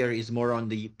part here is more on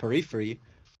the periphery.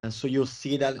 And so you'll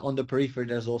see that on the periphery,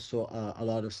 there's also a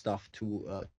lot of stuff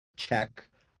to check.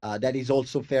 That is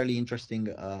also fairly interesting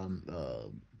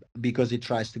because it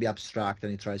tries to be abstract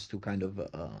and it tries to kind of,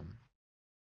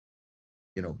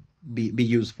 be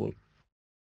useful.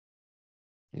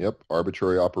 Yep,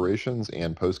 arbitrary operations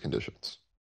and post conditions.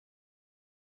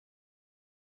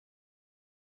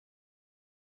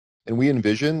 And we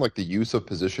envision like the use of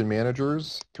position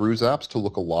managers through Zaps to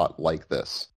look a lot like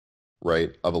this,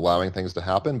 right? Of allowing things to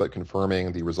happen, but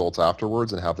confirming the results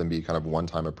afterwards and have them be kind of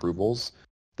one-time approvals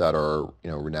that are,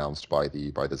 renounced by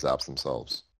the Zaps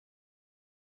themselves.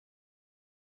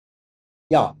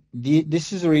 Yeah,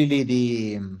 this is really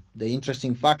the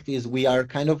interesting fact is we are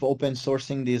kind of open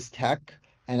sourcing this tech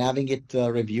and having it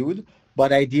reviewed,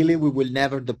 but ideally we will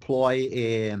never deploy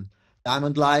a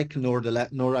diamond-like nor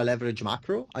a leverage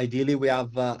macro. Ideally, we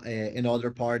have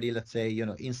another party, let's say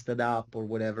InstaDApp or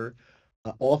whatever,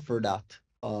 offer that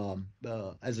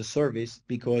as a service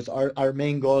because our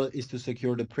main goal is to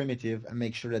secure the primitive and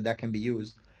make sure that that can be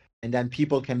used, and then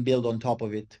people can build on top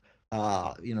of it.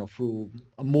 Through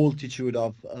a multitude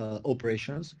of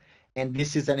operations. And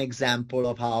this is an example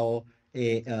of how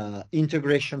a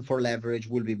integration for leverage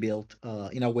will be built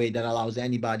in a way that allows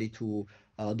anybody to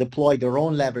deploy their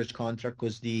own leverage contract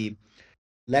because the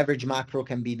leverage macro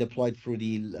can be deployed through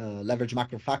the leverage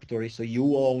macro factory. So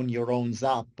you own your own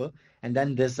ZAP, and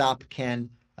then the ZAP can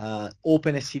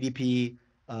open a CDP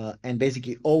and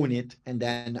basically own it. And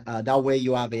then that way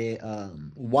you have a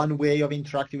one way of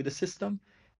interacting with the system.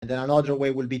 And then another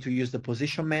way will be to use the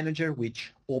position manager,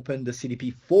 which open the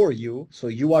CDP for you. So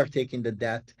you are taking the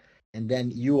debt and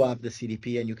then you have the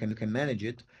CDP and you can manage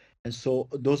it. And so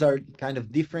those are kind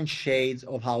of different shades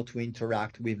of how to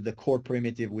interact with the core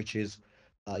primitive, which is,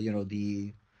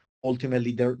 the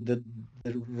ultimately the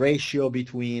ratio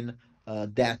between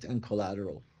debt and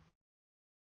collateral.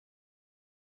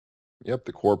 Yep,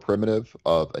 the core primitive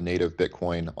of a native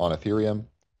Bitcoin on Ethereum,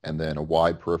 and then a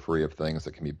wide periphery of things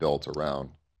that can be built around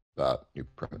that new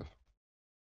primitive.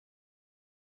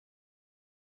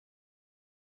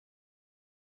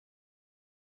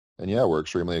 And yeah, we're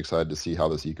extremely excited to see how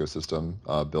this ecosystem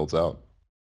builds out.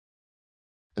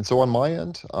 And so on my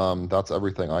end, that's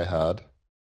everything I had.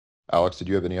 Alex, did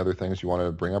you have any other things you want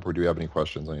to bring up, or do you have any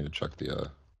questions? I need to check the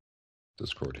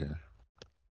Discord here.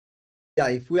 Yeah,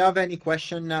 if we have any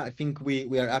question, I think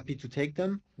we are happy to take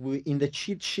them. In the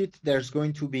cheat sheet, there's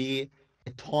going to be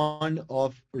a ton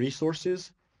of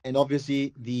resources. And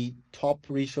obviously, the top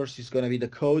resource is going to be the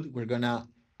code. We're going to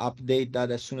update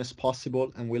that as soon as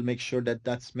possible, and we'll make sure that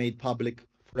that's made public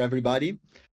for everybody.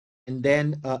 And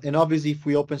then, and obviously, if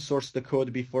we open source the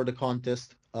code before the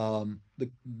contest,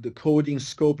 the coding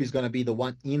scope is going to be the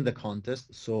one in the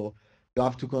contest. So you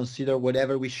have to consider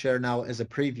whatever we share now as a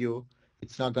preview.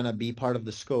 It's not going to be part of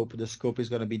the scope. The scope is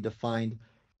going to be defined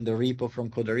in the repo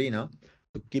from Code4rena.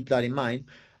 So keep that in mind.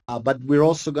 But we're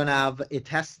also going to have a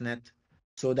test net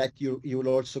so that you're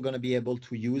also going to be able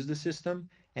to use the system.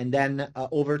 And then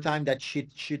over time, that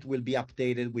sheet will be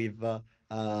updated with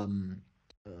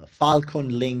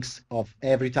Falcon links of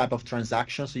every type of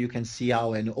transaction, so you can see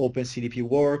how an open CDP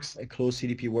works, a closed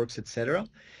CDP works, etc.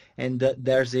 And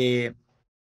there's a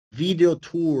video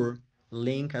tour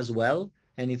link as well,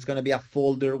 and it's going to be a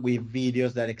folder with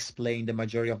videos that explain the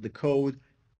majority of the code,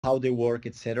 how they work,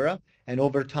 etc. And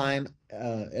over time,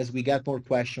 as we get more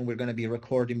questions, we're going to be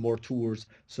recording more tours,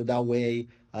 so that way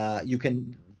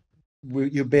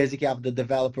you basically have the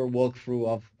developer walkthrough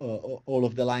of all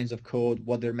of the lines of code,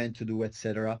 what they're meant to do,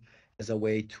 etc., as a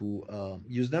way to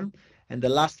use them. And the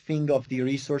last thing of the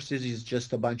resources is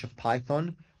just a bunch of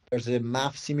Python. There's a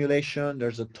math simulation.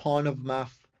 There's a ton of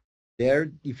math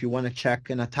there. If you want to check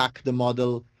and attack the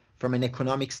model from an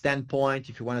economic standpoint,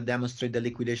 if you want to demonstrate the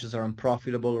liquidations are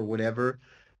unprofitable or whatever,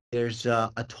 there's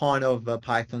a ton of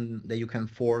Python that you can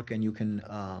fork and you can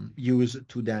use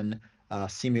to then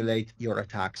simulate your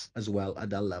attacks as well at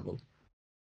that level.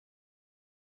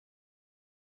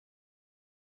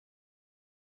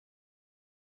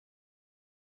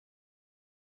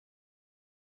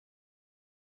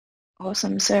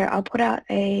 Awesome. So I'll put out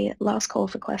a last call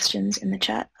for questions in the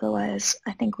chat. Otherwise,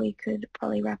 I think we could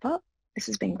probably wrap up. This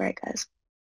has been great, guys.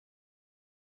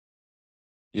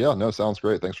 Yeah, no, sounds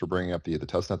great. Thanks for bringing up the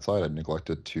testnet side. I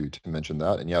neglected to mention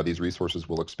that. And yeah, these resources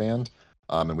will expand.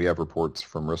 And we have reports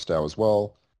from RISDAO as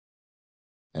well,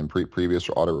 and previous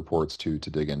audit reports to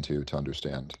dig into to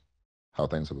understand how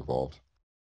things have evolved.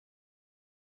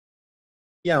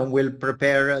 Yeah, we'll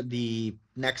prepare the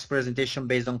next presentation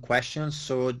based on questions.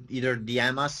 So either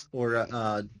DM us or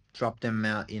drop them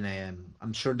in a.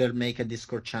 I'm sure they'll make a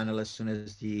Discord channel as soon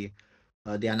as they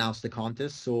announce the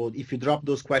contest. So if you drop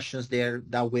those questions there,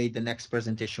 that way the next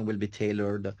presentation will be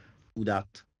tailored to that.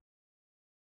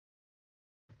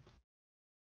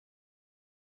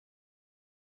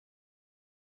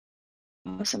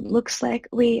 Awesome. Looks like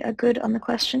we are good on the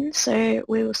questions, so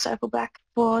we will circle back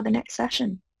for the next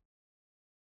session.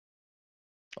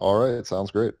 All right,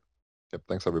 sounds great. Yep,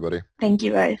 thanks everybody. Thank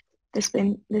you both. This has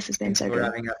been Thanks so for good.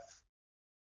 having us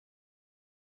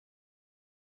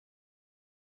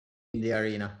in the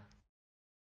arena.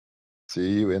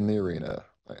 See you in the arena.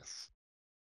 Nice.